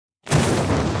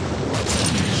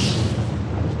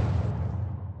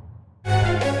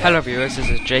Hello viewers, this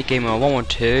is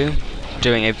JGamer112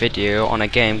 doing a video on a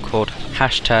game called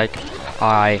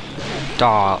 #IDART,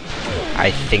 I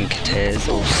think it is,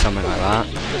 or something like that.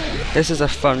 This is a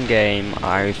fun game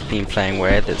I've been playing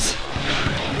with. It's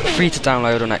free to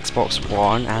download on Xbox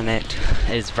One and it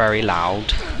is very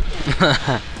loud.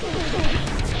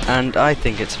 And I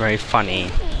think it's very funny.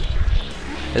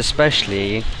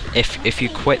 Especially if you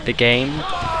quit the game.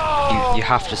 You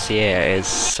have to see it. It is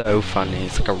so funny.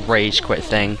 It's like a rage quit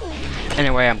thing.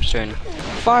 Anyway, I'm just doing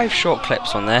 5 short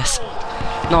clips on this.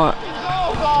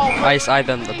 It's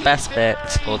either the best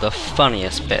bits or the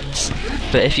funniest bits.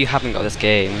 But if you haven't got this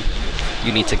game,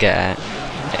 you need to get it.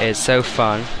 It is so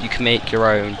fun. You can make your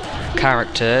own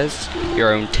characters,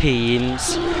 your own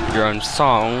teams, your own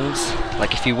songs.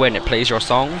 Like if you win, it plays your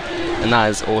song, and that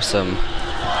is awesome.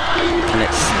 And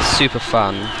it's super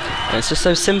fun. And it's just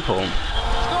so simple.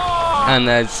 And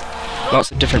there's lots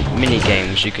of different mini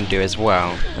games you can do as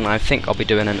well, and I think I'll be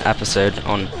doing an episode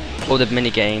on all the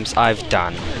mini games I've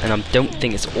done, and I don't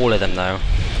think it's all of them though.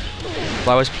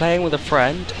 But I was playing with a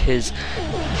friend. His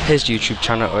YouTube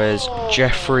channel is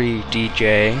Jeffrey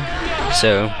DJ,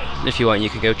 so if you want you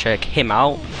can go check him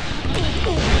out.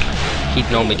 He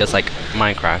normally does like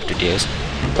Minecraft videos.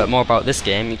 But more about this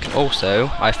game, you can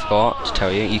also, I forgot to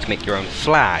tell you, you can make your own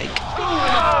flag.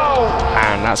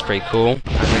 And that's pretty cool. And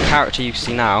the character you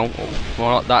see now, well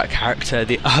not that character,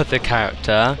 the other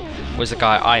character was a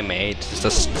guy I made. Just a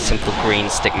simple green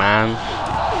stick man.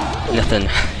 Nothing,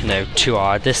 too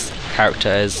hard. This character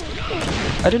is,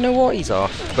 I don't know what he's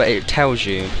off, but it tells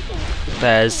you.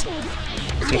 There's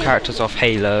some characters off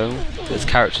Halo, there's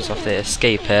characters off The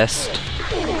Escapist,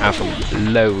 and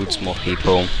from loads more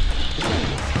people.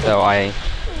 So I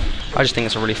just think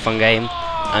it's a really fun game,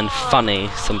 and funny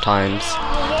sometimes.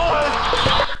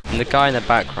 And the guy in the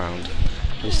background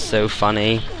is so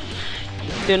funny.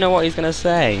 You don't know what he's gonna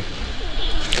say.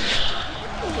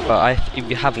 But if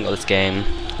you haven't got this game,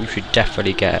 you should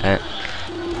definitely get it,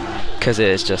 because it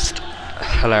is just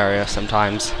hilarious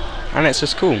sometimes, and it's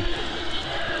just cool.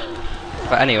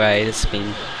 But anyway, this has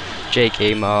been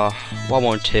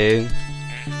JGamer112.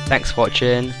 Thanks for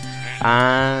watching,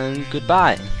 and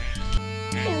goodbye.